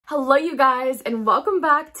Hello you guys, and welcome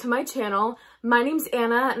back to my channel. My name's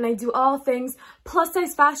Anna and I do all things plus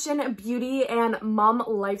size fashion, beauty, and mom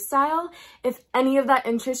lifestyle. If any of that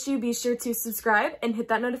interests you, be sure to subscribe and hit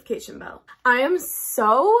that notification bell. I am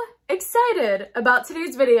so excited about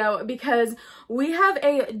today's video because we have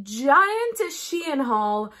a giant Shein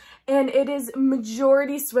haul and it is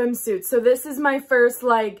majority swimsuits. So this is my first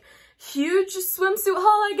huge swimsuit haul,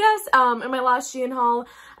 I guess. In my last Shein haul,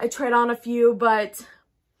 I tried on a few, but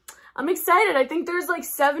I'm excited. I think there's like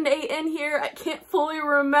 7 to 8 in here. I can't fully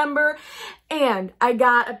remember. And I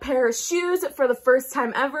got a pair of shoes for the first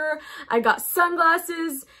time ever. I got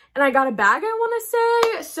sunglasses and I got a bag, I want to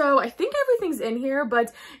say. So I think everything's in here,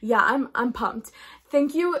 but yeah, I'm pumped.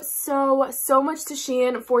 Thank you so much to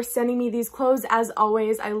Shein for sending me these clothes. As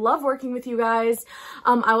always, I love working with you guys.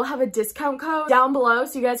 I will have a discount code down below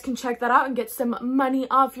so you guys can check that out and get some money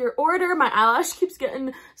off your order. My eyelash keeps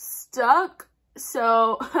getting stuck.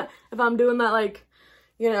 So if I'm doing that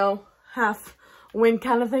half wink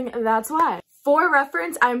kind of thing, that's why. For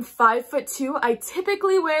reference, I'm 5'2". I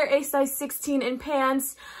typically wear a size 16 in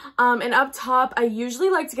pants. And up top, I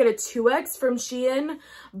usually like to get a 2X from Shein,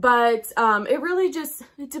 but it really just,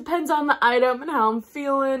 it depends on the item and how I'm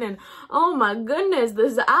feeling. And oh my goodness,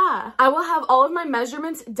 this eye. I will have all of my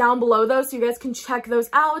measurements down below though, so you guys can check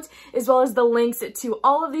those out, as well as the links to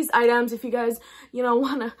all of these items if you guys,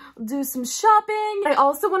 want to do some shopping. I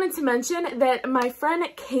also wanted to mention that my friend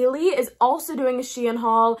Kaylee is also doing a Shein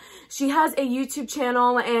haul. She has a YouTube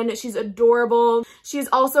channel and she's adorable. She's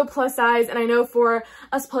also plus size, and I know for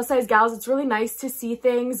us plus size gals, it's really nice to see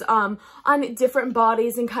things on different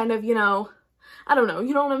bodies and kind of, I don't know,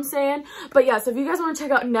 you know what I'm saying? But yeah, so if you guys want to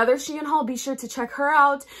check out another Shein haul, be sure to check her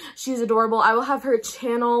out. She's adorable. I will have her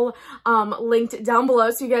channel linked down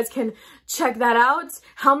below so you guys can check that out.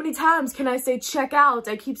 How many times can I say check out?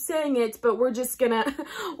 I keep saying it, but we're just gonna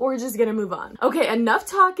move on. Okay, enough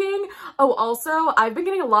talking. Oh, also, I've been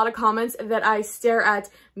getting a lot of comments that I stare at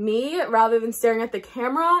me rather than staring at the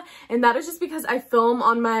camera, and that is just because I film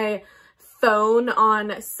on my phone on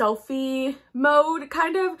selfie mode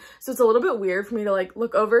kind of, so it's a little bit weird for me to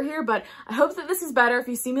look over here, but I hope that this is better. If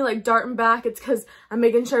you see me darting back, it's because I'm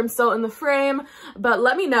making sure I'm still in the frame, but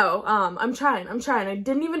let me know. I'm trying. I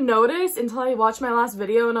didn't even notice until I watched my last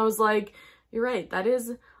video and I was like, you're right, that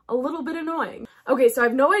is a little bit annoying. Okay, so I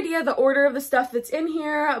have no idea the order of the stuff that's in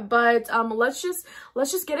here, but let's just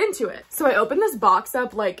get into it. So I opened this box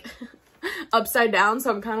up upside down, so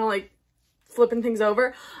I'm kind of flipping things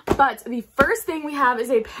over. But the first thing we have is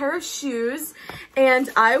a pair of shoes, and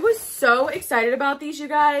I was so excited about these, you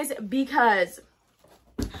guys, because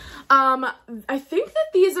I think that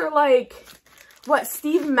these are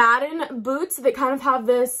Steve Madden boots that kind of have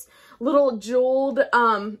this little jeweled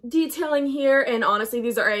detailing here, and honestly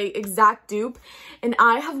these are a exact dupe, and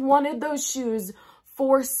I have wanted those shoes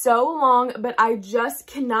for so long, but I just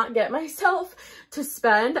cannot get myself to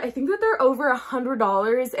spend. I think that they're over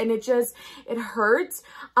 $100 and it hurts.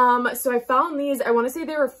 So I found these. I want to say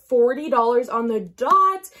they were $40 on the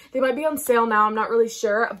dot. They might be on sale now, I'm not really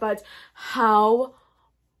sure, but how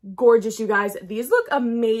gorgeous, you guys. These look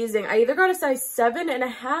amazing. I either got a size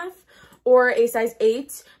 7.5 or a size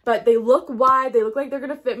 8, but they look wide. They look like they're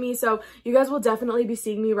gonna fit me, so you guys will definitely be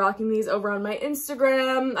seeing me rocking these over on my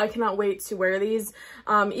Instagram. I cannot wait to wear these.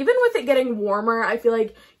 Even with it getting warmer, I feel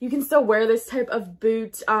like you can still wear this type of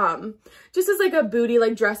boot just as a booty,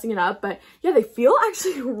 dressing it up. But yeah, they feel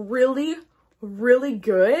actually really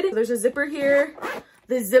good. There's a zipper here.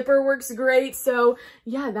 The zipper works great, so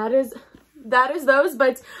yeah, that is those.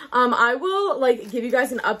 But I will give you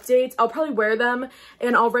guys an update. I'll probably wear them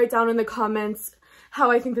and I'll write down in the comments how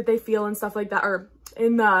I think that they feel and stuff like that, or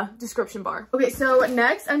in the description bar. Okay, so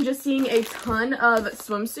next I'm just seeing a ton of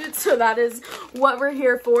swimsuits, so that is what we're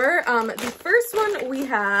here for. The first one we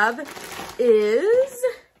have is,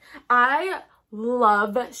 I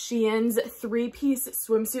love Shein's 3-piece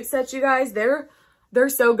swimsuit sets, you guys. They're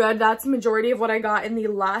so good. That's the majority of what I got in the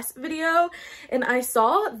last video. And I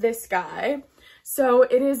saw this guy. So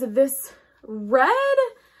it is this red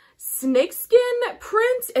snakeskin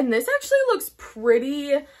print. And this actually looks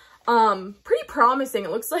pretty promising.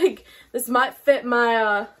 It looks like this might fit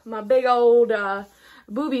my, my big old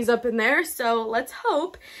boobies up in there. So let's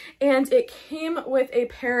hope. And it came with a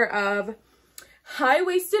pair of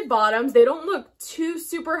high-waisted bottoms. They don't look too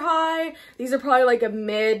super high. These are probably a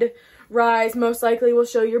mid rise. Most likely will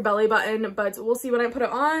show your belly button, but we'll see when I put it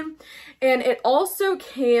on. And it also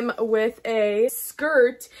came with a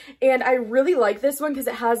skirt, and I really like this one because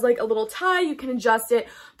it has like a little tie. You can adjust it,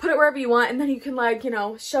 put it wherever you want, and then you can, like, you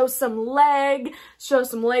know, show some leg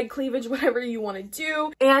cleavage, whatever you want to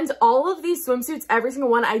do. And all of these swimsuits, every single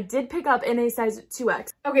one, I did pick up in a size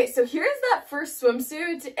 2X. Okay, so here's that first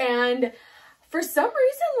swimsuit, and for some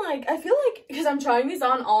reason, like, I feel like, because I'm trying these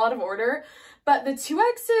on all out of order, but the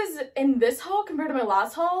 2Xs in this haul compared to my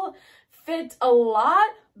last haul fit a lot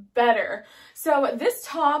better. So this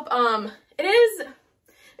top,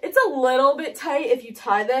 it's a little bit tight if you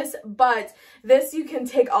tie this, but this you can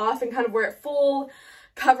take off and kind of wear it full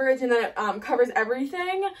coverage, and then it covers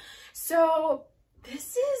everything. So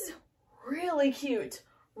this is really cute.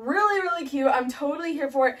 Really cute. I'm totally here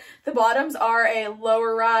for it. The bottoms are a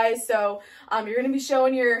lower rise, so you're going to be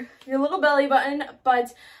showing your little belly button,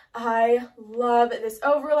 but I love this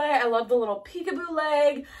overlay. I love the little peekaboo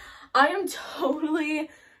leg. I am totally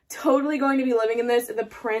going to be living in this. The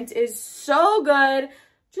print is so good.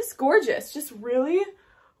 Just gorgeous. Just really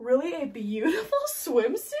a beautiful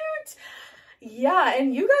swimsuit. Yeah,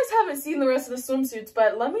 and you guys haven't seen the rest of the swimsuits,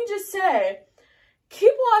 but let me just say,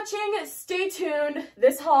 keep watching, stay tuned.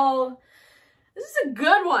 This haul, this is a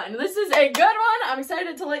good one. This is a good one. I'm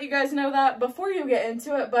excited to let you guys know that before you get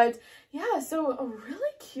into it, but yeah, so a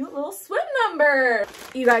really cute little swim number.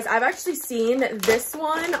 You guys, I've actually seen this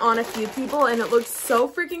one on a few people, and it looks so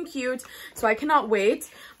freaking cute, so I cannot wait.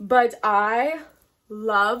 But I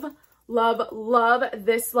love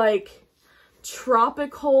this, like,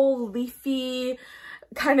 tropical leafy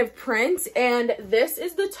kind of print, and this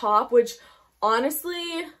is the top, which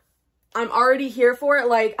honestly I'm already here for it.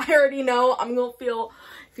 Like, I already know I'm gonna feel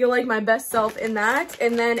like my best self in that.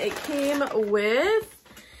 And then it came with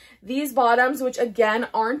these bottoms, which again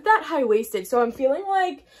aren't that high-waisted, so I'm feeling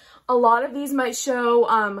like a lot of these might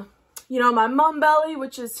show you know, my mom belly,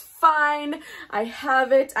 which is fine. I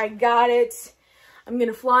have it, I got it, I'm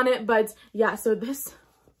gonna flaunt it. But yeah, so this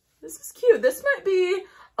is cute. This might be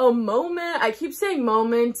a moment. I keep saying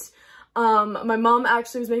moment. My mom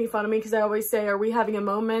actually was making fun of me because I always say, are we having a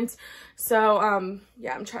moment? So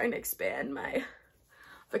yeah, I'm trying to expand my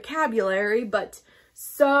vocabulary, but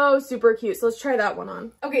so super cute. So let's try that one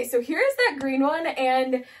on. Okay, so here's that green one,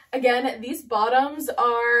 and again, these bottoms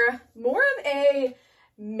are more of a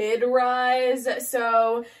mid-rise.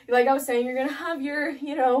 So like I was saying, you're gonna have your,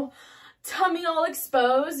 you know, tummy all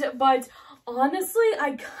exposed, but honestly,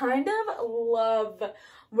 I kind of love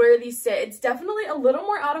where these sit. It's definitely a little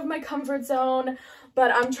more out of my comfort zone,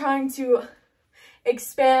 but I'm trying to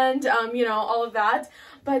expand, you know, all of that.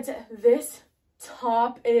 But this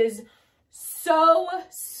top is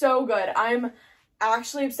so good. I'm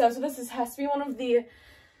actually obsessed with this. This has to be one of the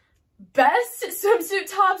best swimsuit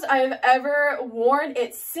tops I've ever worn.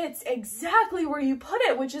 It sits exactly where you put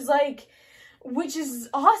it, which is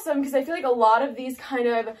awesome, because I feel like a lot of these kind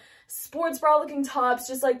of sports bra looking tops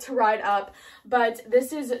just like to ride up, but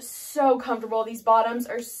this is so comfortable. These bottoms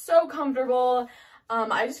are so comfortable.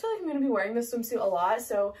 I just feel like I'm gonna be wearing this swimsuit a lot,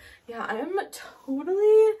 so yeah, I am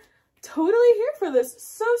totally here for this.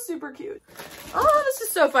 So super cute. Oh, this is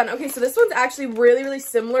so fun. Okay, so this one's actually really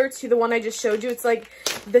similar to the one I just showed you. It's like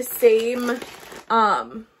the same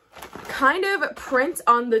kind of print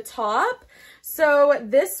on the top. So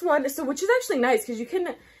this one, which is actually nice because you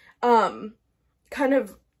can kind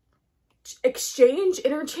of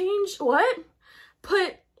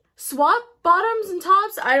swap bottoms and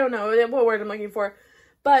tops. I don't know what word I'm looking for,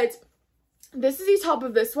 but this is the top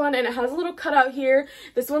of this one, and it has a little cutout here.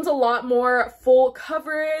 This one's a lot more full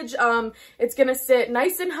coverage. It's gonna sit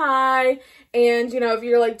nice and high, and you know, if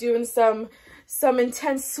you're like doing some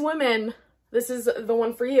intense swimming, this is the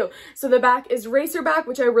one for you. So the back is racer back,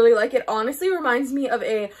 which I really like. It honestly reminds me of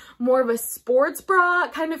more of a sports bra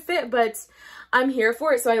kind of fit, but I'm here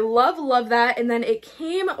for it. So I love that. And then it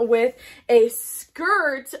came with a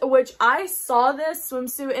skirt, which I saw this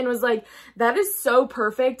swimsuit and was like, that is so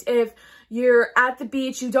perfect if you're at the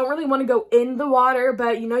beach, you don't really want to go in the water,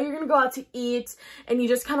 but you know you're gonna go out to eat and you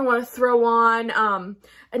just kind of want to throw on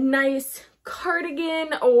a nice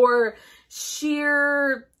cardigan or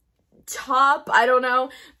sheer top, I don't know.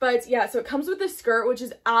 But yeah, so it comes with this skirt, which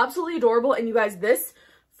is absolutely adorable. And you guys, this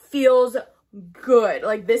feels good.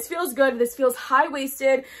 Like, this feels good. This feels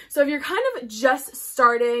high-waisted. So if you're kind of just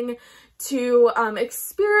starting to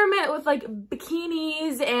experiment with like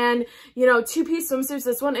bikinis and, you know, two-piece swimsuits,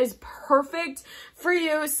 this one is perfect for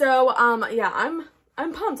you. So yeah,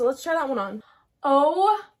 I'm pumped. So let's try that one on.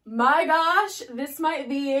 Oh my gosh, this might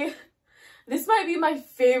be This might be my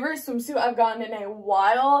favorite swimsuit I've gotten in a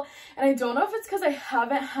while, and I don't know if it's because I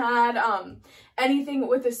haven't had anything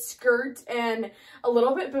with a skirt and a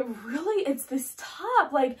little bit, but really it's this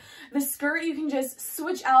top. Like, the skirt you can just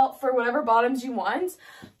switch out for whatever bottoms you want,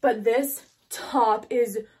 but this top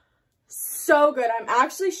is so good. I'm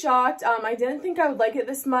actually shocked. I didn't think I would like it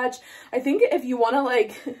this much. I think if you want to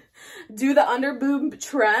like do the under boob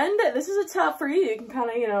trend, this is a top for you. You can kind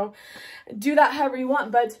of, you know, do that however you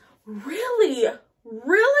want, but really,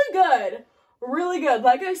 really good. Really good.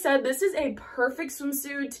 Like I said, this is a perfect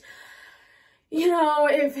swimsuit. You know,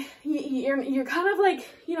 if you're kind of like,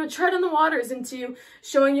 you know, treading the waters into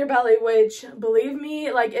showing your belly, which, believe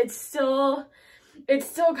me, like, it's still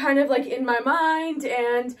kind of like in my mind,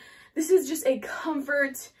 and this is just a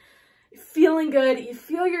comfort, feeling good. You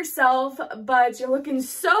feel yourself, but you're looking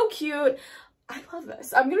so cute. I love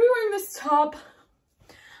this. I'm gonna be wearing this top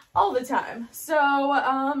all the time. So,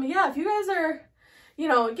 yeah, if you guys are, you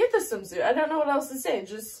know, get this swimsuit. I don't know what else to say.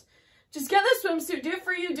 Just get this swimsuit. Do it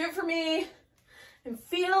for you. Do it for me. And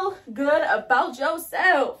feel good about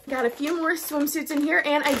yourself. Got a few more swimsuits in here,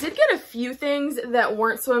 and I did get a few things that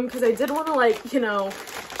weren't swim because I did want to, like, you know,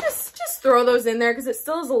 just throw those in there because it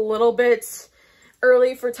still is a little bit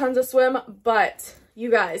early for tons of swim. But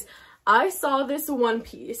you guys, I saw this one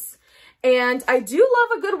piece, and I do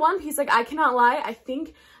love a good one piece. Like, I cannot lie. I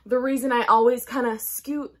think the reason I always kind of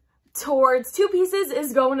scoot towards two pieces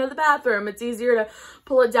is going to the bathroom. It's easier to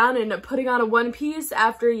pull it down, and putting on a one piece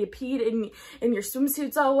after you peed and your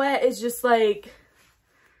swimsuit's all wet is just like,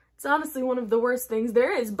 it's honestly one of the worst things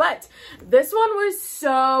there is. But this one was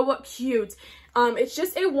so cute. It's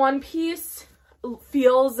just a one piece,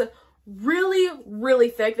 feels really, really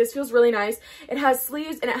thick. This feels really nice. It has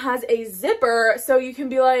sleeves and it has a zipper, so you can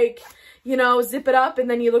be like, you know, zip it up and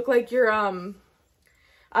then you look like you're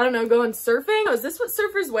I don't know, going surfing. Oh, is this what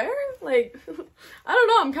surfers wear? Like, I don't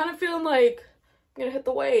know. I'm kind of feeling like I'm gonna hit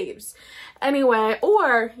the waves. Anyway,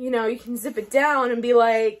 or, you know, you can zip it down and be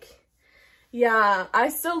like, yeah, I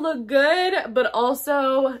still look good, but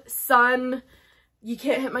also, sun, you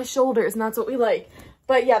can't hit my shoulders, and that's what we like.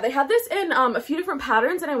 But yeah, they had this in a few different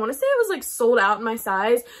patterns, and I want to say it was like sold out in my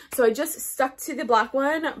size, so I just stuck to the black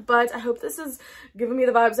one, but I hope this is giving me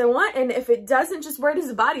the vibes I want, and if it doesn't, just wear it as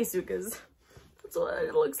a bodysuit, because that's what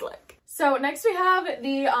it looks like. So next we have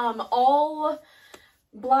the all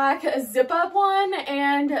black zip up one,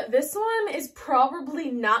 and this one is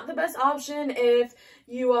probably not the best option if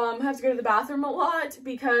you have to go to the bathroom a lot,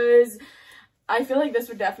 because I feel like this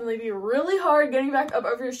would definitely be really hard getting back up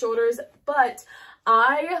over your shoulders, but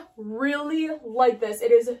I really like this.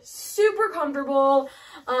 It is super comfortable.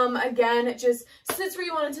 Again, it just sits where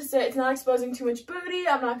you want it to sit. It's not exposing too much booty.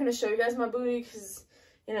 I'm not going to show you guys my booty because,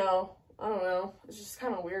 you know, I don't know. It's just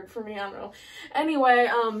kind of weird for me. I don't know. Anyway,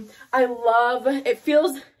 I love, it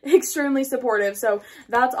feels extremely supportive. So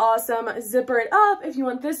that's awesome. Zipper it up if you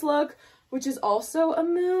want this look, which is also a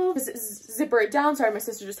move. Zipper it down. Sorry, my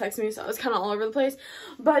sister just texted me, so I was kind of all over the place.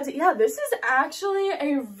 But yeah, this is actually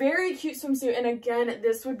a very cute swimsuit. And again,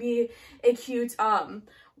 this would be a cute,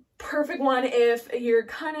 perfect one if you're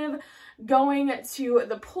kind of going to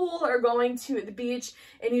the pool or going to the beach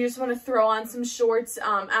and you just want to throw on some shorts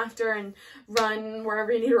after and run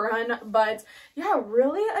wherever you need to run. But yeah,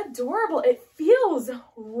 really adorable. It feels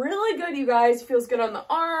really good, you guys. Feels good on the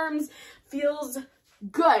arms, feels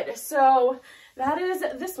good. So that is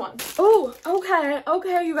this one. Oh,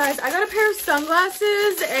 okay, you guys, I got a pair of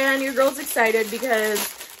sunglasses, and your girl's excited because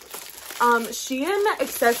Shein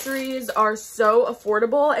accessories are so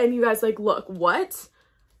affordable, and you guys, like, look, what?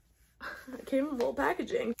 It came in little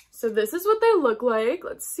packaging. So this is what they look like.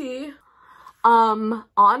 Let's see.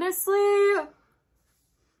 Honestly,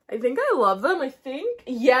 I think I love them. I think,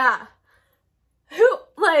 yeah. Who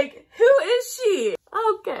is she?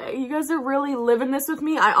 Okay, you guys are really living this with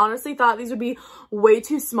me. I honestly thought these would be way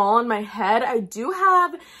too small in my head. I do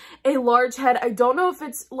have a large head. I don't know if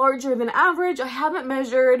it's larger than average. I haven't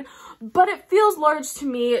measured, but it feels large to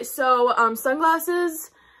me. So,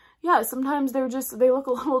 sunglasses, yeah, sometimes they look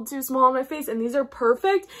a little too small on my face, and these are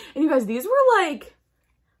perfect. And you guys, these were like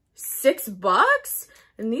 $6,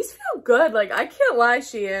 and these feel good. Like, I can't lie,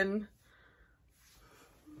 Shein.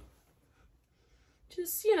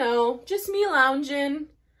 Just, you know, just me lounging.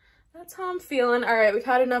 That's how I'm feeling. All right, we've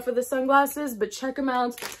had enough of the sunglasses, but check them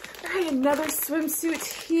out. All right, another swimsuit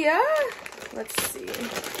here. Let's see.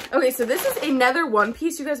 Okay, so this is another one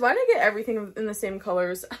piece. You guys, why did I get everything in the same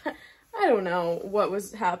colors? I I don't know what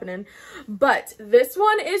was happening, but this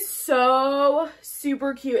one is so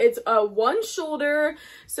super cute. It's a one shoulder,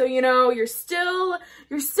 so you know you're still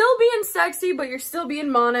being sexy, but you're still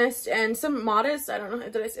being modest and some modest. I don't know,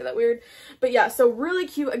 did I say that weird? But yeah, so really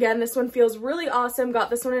cute. Again, this one feels really awesome.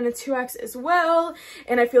 Got this one in a 2X as well,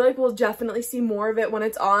 and I feel like we'll definitely see more of it when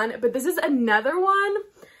it's on. But this is another one.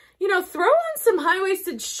 You know, throw on some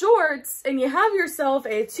high-waisted shorts and you have yourself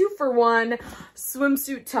a 2-for-1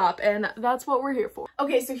 swimsuit top, and that's what we're here for.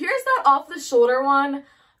 Okay, so here's that off-the-shoulder one.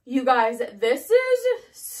 You guys, this is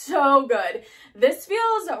so good. This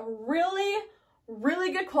feels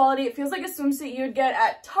really good quality. It feels like a swimsuit you would get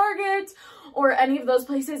at Target or any of those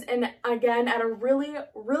places, and again at a really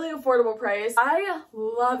affordable price. I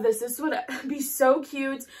love this. This would be so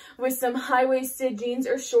cute with some high-waisted jeans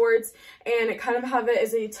or shorts, and kind of have it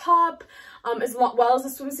as a top as well as a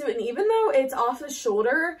swimsuit. And even though it's off the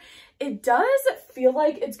shoulder, it does feel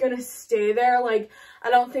like it's gonna stay there. Like, I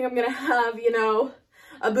don't think I'm gonna have, you know,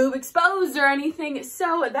 a boob exposed or anything,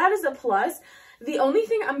 so that is a plus. The only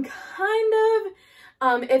thing I'm kind of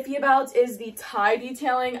iffy about is the tie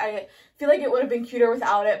detailing. I feel like it would have been cuter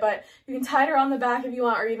without it, but you can tie it around the back if you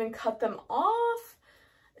want, or even cut them off.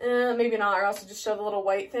 Maybe not, or else just show the little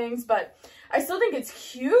white things, but I still think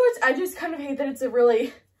it's cute. I just kind of hate that it's a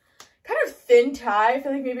really kind of thin tie. I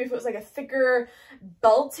feel like maybe if it was like a thicker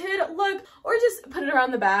belted look, or just put it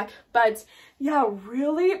around the back. But yeah,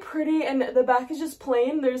 really pretty, and the back is just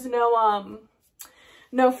plain. There's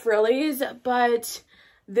no frillies, but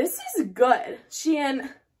this is good. Shein,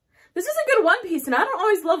 this is a good one piece, and I don't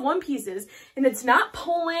always love one pieces, and it's not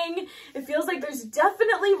pulling. It feels like there's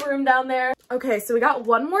definitely room down there. Okay, so we got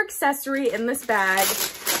one more accessory in this bag,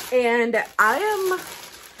 and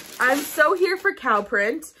I'm so here for cow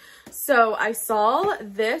print. So I saw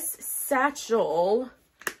this satchel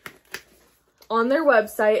on their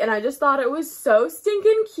website, and I just thought it was so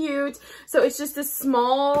stinking cute. So it's just a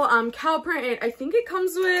small cow print, and I think it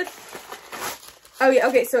comes with, oh yeah,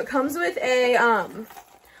 okay, so it comes with a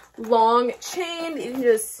long chain that you can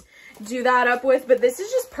just do that up with. But this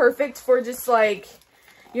is just perfect for just like,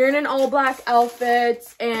 you're in an all black outfit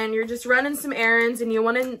and you're just running some errands and you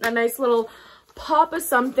want a nice little pop of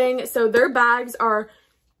something. So their bags are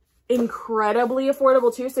incredibly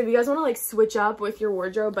affordable too, so if you guys want to like switch up with your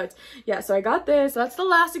wardrobe. But yeah, so I got this. That's the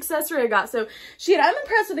last accessory I got. So Shein, I'm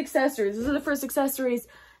impressed with accessories. These are the first accessories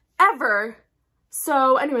ever.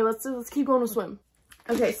 So anyway, let's keep going to swim.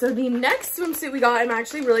 Okay, so the next swimsuit we got, I'm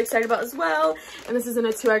actually really excited about as well, and this is in a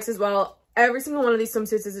 2X as well. Every single one of these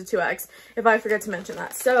swimsuits is a 2X, if I forget to mention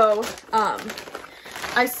that. So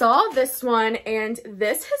I saw this one, and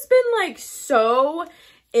this has been like so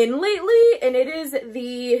in lately, and it is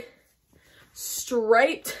the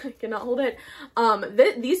striped, I cannot hold it.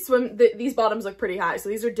 These bottoms look pretty high, so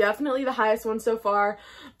these are definitely the highest ones so far.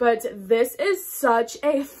 But this is such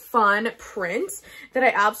a fun print that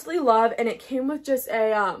I absolutely love, and it came with just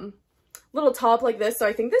a little top like this. So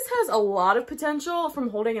I think this has a lot of potential from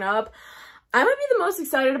holding it up. I might be the most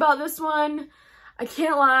excited about this one. I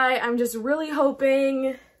can't lie. I'm just really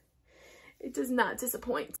hoping it does not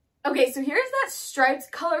disappoint. Okay, so here's that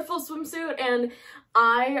striped, colorful swimsuit, and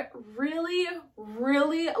I really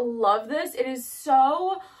love this. It is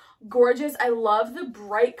so gorgeous. I love the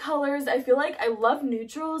bright colors. I feel like I love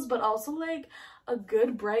neutrals, but also like a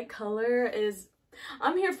good bright color is,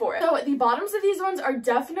 I'm here for it. So the bottoms of these ones are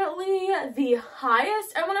definitely the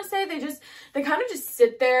highest, I want to say. They kind of just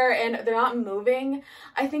sit there and they're not moving.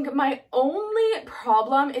 I think my only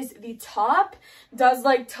problem is the top does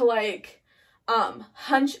like to like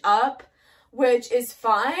hunch up, which is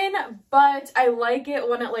fine, but I like it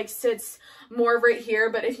when it like sits more right here.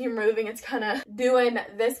 But if you're moving, it's kind of doing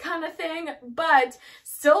this kind of thing, but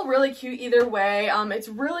still really cute either way. It's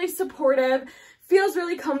really supportive, feels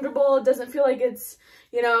really comfortable. It doesn't feel like it's,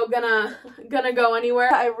 you know, gonna go anywhere.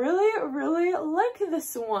 I really like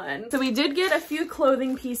this one. So we did get a few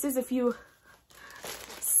clothing pieces, a few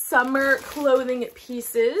summer clothing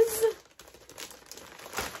pieces.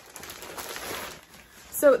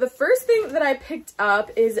 So the first thing that I picked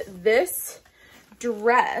up is this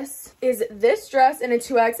dress. In a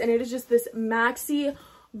 2X, and it is just this maxi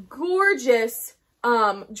gorgeous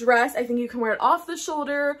dress. I think you can wear it off the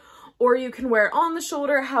shoulder or you can wear it on the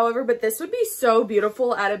shoulder, however, but this would be so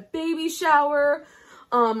beautiful at a baby shower,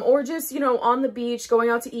 or just, you know, on the beach,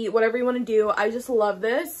 going out to eat, whatever you want to do. I just love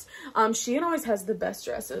this. Shein always has the best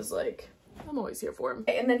dresses. Like, I'm always here for them.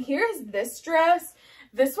 And then here's this dress.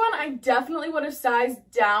 This one I definitely would have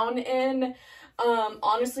sized down in,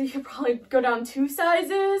 Honestly, you could probably go down 2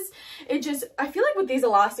 sizes. I feel like with these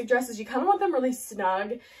elastic dresses, you kind of want them really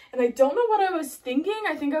snug. And I don't know what I was thinking.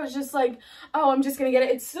 I think I was just like, oh, I'm just gonna get it.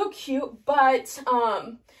 It's so cute, but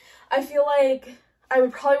I feel like I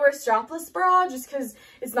would probably wear a strapless bra just because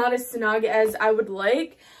it's not as snug as I would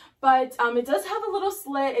like. But it does have a little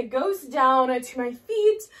slit. It goes down to my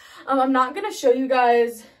feet. I'm not gonna show you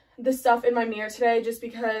guys the stuff in my mirror today just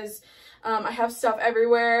because I have stuff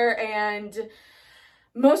everywhere and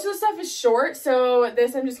most of the stuff is short, so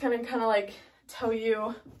this I'm just gonna kind of like tell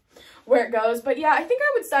you where it goes. But yeah, I think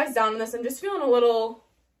I would size down on this. I'm just feeling a little,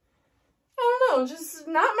 I don't know, just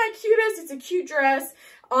not my cutest. It's a cute dress.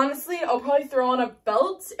 Honestly, I'll probably throw on a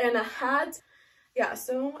belt and a hat. Yeah,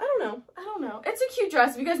 so I don't know. It's a cute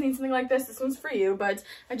dress. If you guys need something like this one's for you, but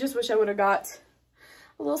I just wish I would have got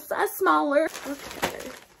a little size smaller. Okay.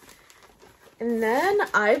 And then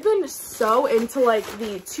I've been so into like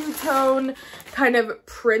the two-tone kind of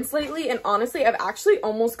prints lately. And honestly, I've actually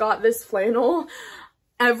almost got this flannel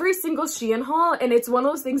every single Shein haul. And it's one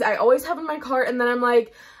of those things I always have in my cart. And then I'm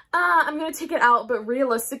like, I'm going to take it out. But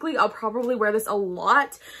realistically, I'll probably wear this a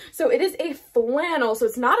lot. So it is a flannel. So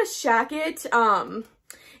it's not a shacket.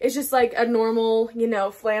 It's just like a normal, you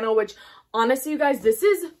know, flannel, which honestly, you guys, this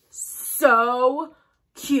is so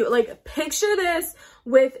cute. Like, picture this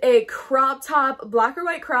with a crop top, black or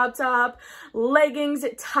white crop top, leggings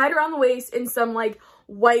tied around the waist, and some like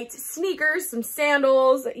white sneakers, some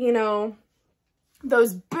sandals, you know,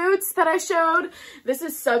 those boots that I showed. This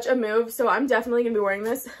is such a move, so I'm definitely gonna be wearing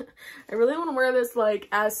this. I really want to wear this like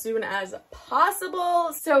as soon as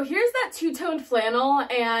possible. So here's that two-toned flannel,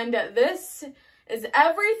 and this is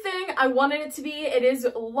everything I wanted it to be. It is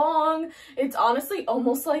long. It's honestly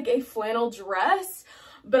almost like a flannel dress,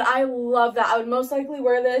 but I love that. I would most likely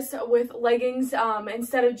wear this with leggings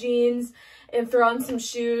instead of jeans and throw on some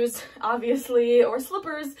shoes, obviously, or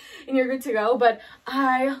slippers, and you're good to go. But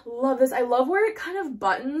I love this. I love where it kind of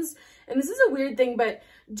buttons. And this is a weird thing, but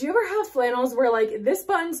do you ever have flannels where like this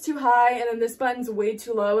button's too high and then this button's way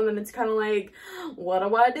too low, and then it's kind of like, what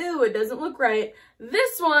do I do? It doesn't look right.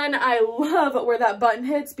 This one, I love where that button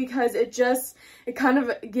hits because it kind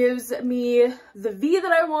of gives me the V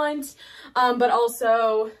that I want, but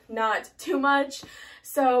also not too much.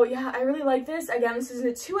 So yeah, I really like this. Again, this is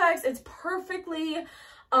a 2X. It's perfectly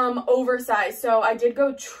oversized. So I did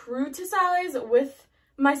go true to size with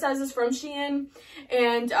my sizes from Shein,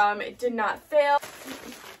 and it did not fail.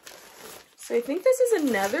 So I think this is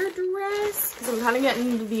another dress because I'm kind of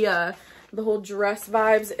getting the whole dress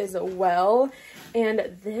vibes as well.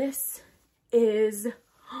 And this is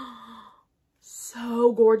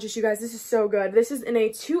so gorgeous, you guys. This is so good. This is in a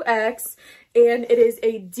 2X, and it is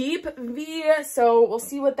a deep V, so we'll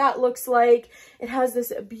see what that looks like. It has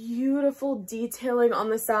this beautiful detailing on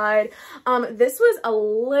the side. This was a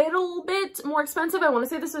little bit more expensive. I want to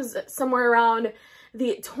say this was somewhere around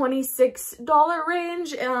the $26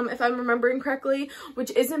 range, if I'm remembering correctly,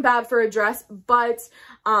 which isn't bad for a dress, but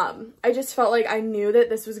I just felt like I knew that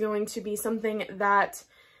this was going to be something that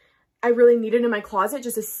I really needed in my closet,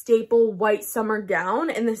 just a staple white summer gown,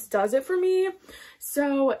 and this does it for me.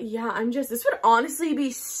 So yeah, this would honestly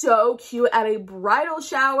be so cute at a bridal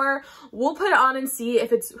shower. We'll put it on and see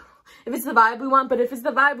if it's the vibe we want, but if it's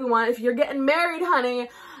the vibe we want, if you're getting married, honey,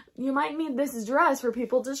 you might need this dress for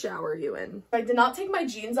people to shower you in. I did not take my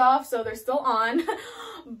jeans off, so they're still on,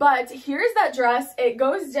 but here's that dress. It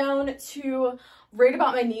goes down to right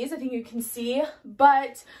about my knees, I think you can see,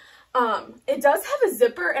 but it does have a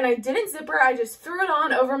zipper, and I didn't zipper, I just threw it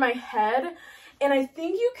on over my head, and I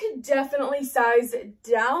think you could definitely size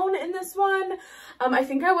down in this one. I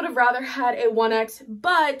think I would have rather had a 1X,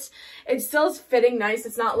 but it still is fitting nice.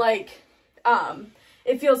 It's not like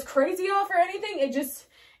it feels crazy off or anything.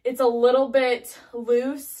 It's a little bit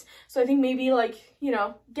loose, so I think maybe like, you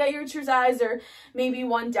know, get your true size or maybe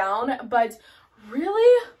one down, but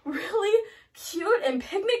really, really cute and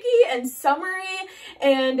picnicky and summery,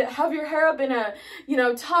 and have your hair up in a, you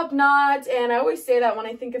know, top knot. And I always say that when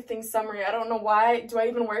I think of things summery. I don't know why. Do I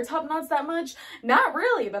even wear top knots that much? Not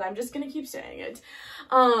really, but I'm just gonna keep saying it.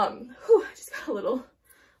 I just got a little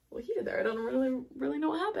heated there. I don't really know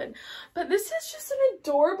what happened, but this is just an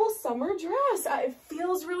adorable summer dress. It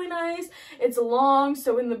feels really nice. It's long,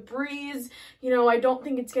 so in the breeze, you know, I don't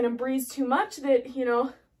think it's gonna breeze too much that, you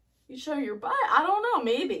know, you show your butt. I don't know,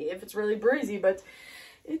 maybe if it's really breezy, but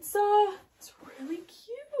it's really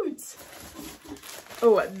cute.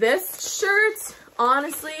 Oh, this shirt,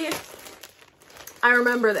 honestly, I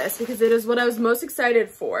remember this because it is what I was most excited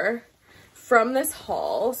for from this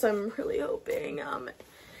haul, so I'm really hoping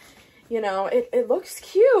you know, it looks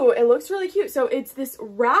cute. It looks really cute. So it's this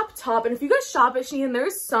wrap top. And if you guys shop at Shein,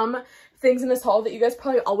 there's some things in this haul that you guys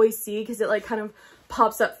probably always see because it like kind of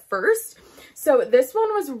pops up first. So this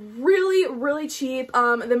one was really, really cheap.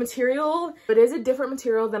 The material, it is a different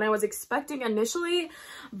material than I was expecting initially,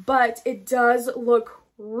 but it does look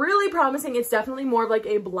really promising. It's definitely more of like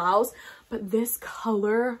a blouse, but this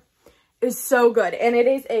color is so good. And it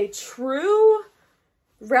is a true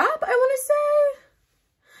wrap, I want to say.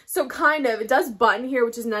 So kind of, it does button here,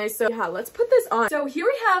 which is nice. So yeah, let's put this on. So here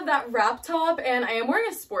we have that wrap top, and I am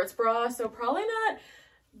wearing a sports bra, so probably not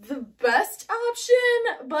the best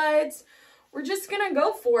option, but we're just gonna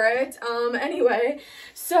go for it. Anyway,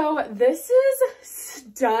 so this is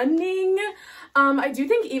stunning. I do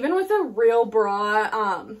think even with a real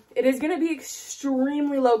bra, it is gonna be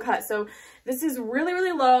extremely low cut. So this is really,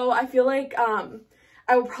 really low. I feel like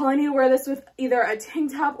I would probably need to wear this with either a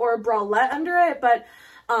tank top or a bralette under it, but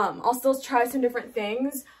I'll still try some different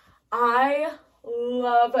things. I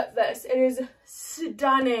love this. It is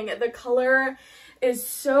stunning. The color is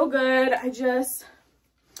so good.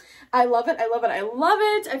 I love it. I love it. I love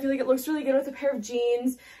it. I feel like it looks really good with a pair of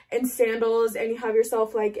jeans and sandals, and you have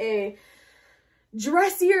yourself like a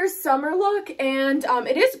dressier summer look. And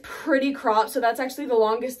it is pretty cropped, so that's actually the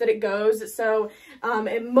longest that it goes. So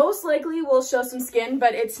it most likely will show some skin,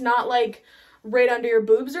 but it's not like right under your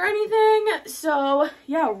boobs or anything. So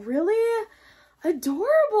yeah, really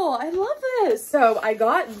adorable. I love this. So I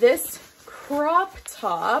got this crop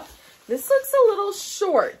top. This looks a little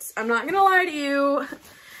short. I'm not gonna lie to you.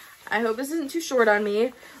 I hope this isn't too short on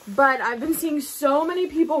me, but I've been seeing so many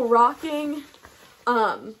people rocking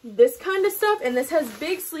this kind of stuff, and this has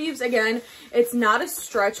big sleeves. Again, it's not a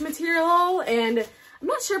stretch material, and I'm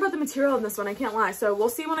not sure about the material in this one, I can't lie. So we'll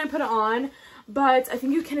see when I put it on, but I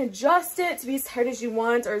think you can adjust it to be as tight as you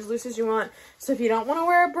want or as loose as you want. So if you don't want to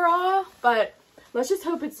wear a bra, but let's just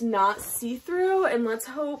hope it's not see-through, and let's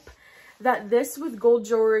hope that this with gold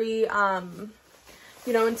jewelry,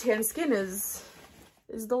 you know, and tan skin is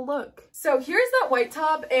the look. So here's that white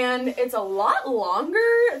top, and it's a lot longer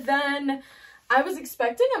than I was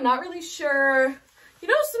expecting. I'm not really sure. You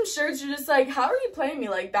know, some shirts you're just like, how are you playing me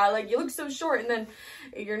like that? Like, you look so short, and then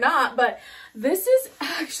you're not. But this is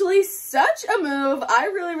actually such a move.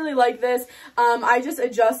 I really, really like this. I just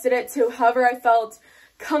adjusted it to however I felt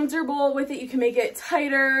comfortable with it. You can make it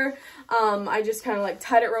tighter. I just kind of like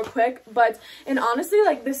tied it real quick. And honestly,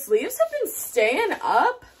 like, the sleeves have been staying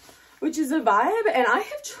up, which is a vibe. And I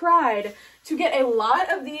have tried to get a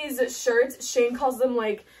lot of these shirts. Shein calls them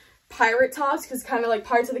like pirate tops, because kind of like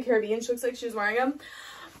Pirates of the Caribbean. She looks like she was wearing them.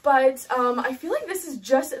 But I feel like this is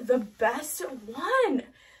just the best one.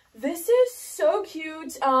 This is so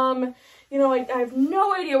cute. You know, like, I have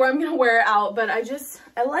no idea where I'm gonna wear it out, but I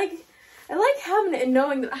like having it and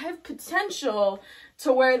knowing that I have potential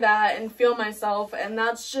to wear that and feel myself, and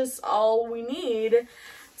that's just all we need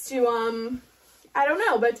to I don't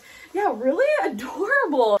know, but yeah, really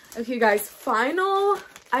adorable. Okay guys, final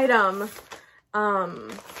item.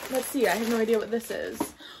 Let's see, I have no idea what this is.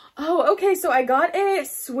 Oh, okay, so I got a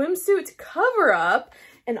swimsuit cover up,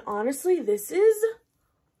 and honestly, this is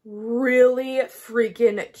really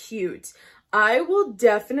freaking cute. I will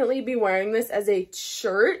definitely be wearing this as a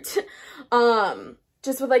shirt,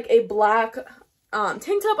 just with like a black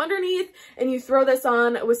tank top underneath, and you throw this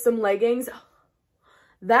on with some leggings.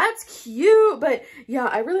 That's cute. But yeah,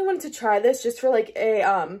 I really wanted to try this just for like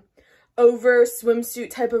a over swimsuit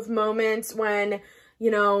type of moment when,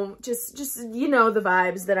 you know, just you know, the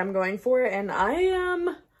vibes that I'm going for, and I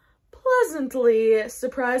am pleasantly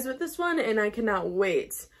surprised with this one, and I cannot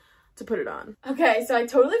wait to put it on. Okay, so I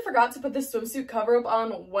totally forgot to put this swimsuit cover up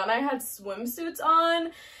on when I had swimsuits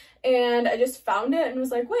on, and I just found it and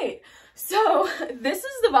was like, wait. So this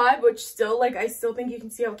is the vibe, which still, like, I still think you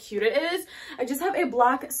can see how cute it is. I just have a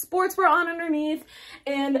black sports bra on underneath,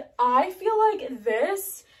 and I feel like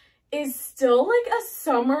this is still like a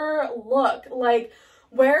summer look. Like,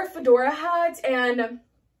 wear a fedora hat and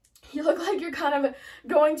you look like you're kind of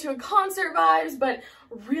going to a concert vibes, but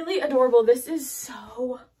really adorable. This is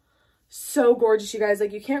so gorgeous, you guys.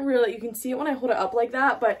 Like, you can see it when I hold it up like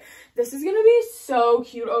that, but this is gonna be so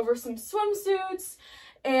cute over some swimsuits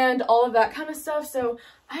and all of that kind of stuff. So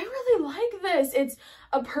I really like this. It's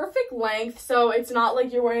a perfect length, so it's not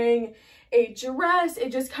like you're wearing a dress.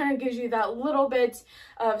 It just kind of gives you that little bit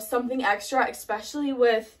of something extra, especially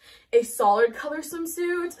with a solid colored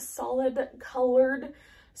swimsuit,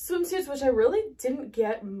 which I really didn't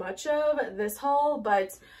get much of this haul,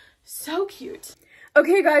 but so cute.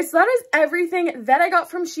 Okay guys, so that is everything that I got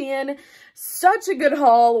from Shein. Such a good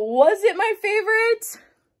haul. Was it my favorite?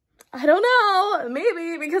 I don't know,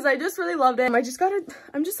 maybe, because I just really loved it. I'm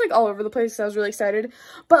just like all over the place, so I was really excited.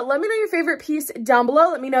 But let me know your favorite piece down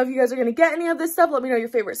below. Let me know if you guys are gonna get any of this stuff. Let me know your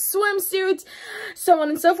favorite swimsuits, so on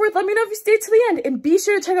and so forth. Let me know if you stayed to the end, and be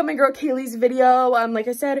sure to check out my girl Kaylee's video. Like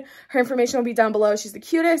I said, her information will be down below. She's the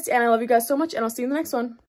cutest, and I love you guys so much, and I'll see you in the next one.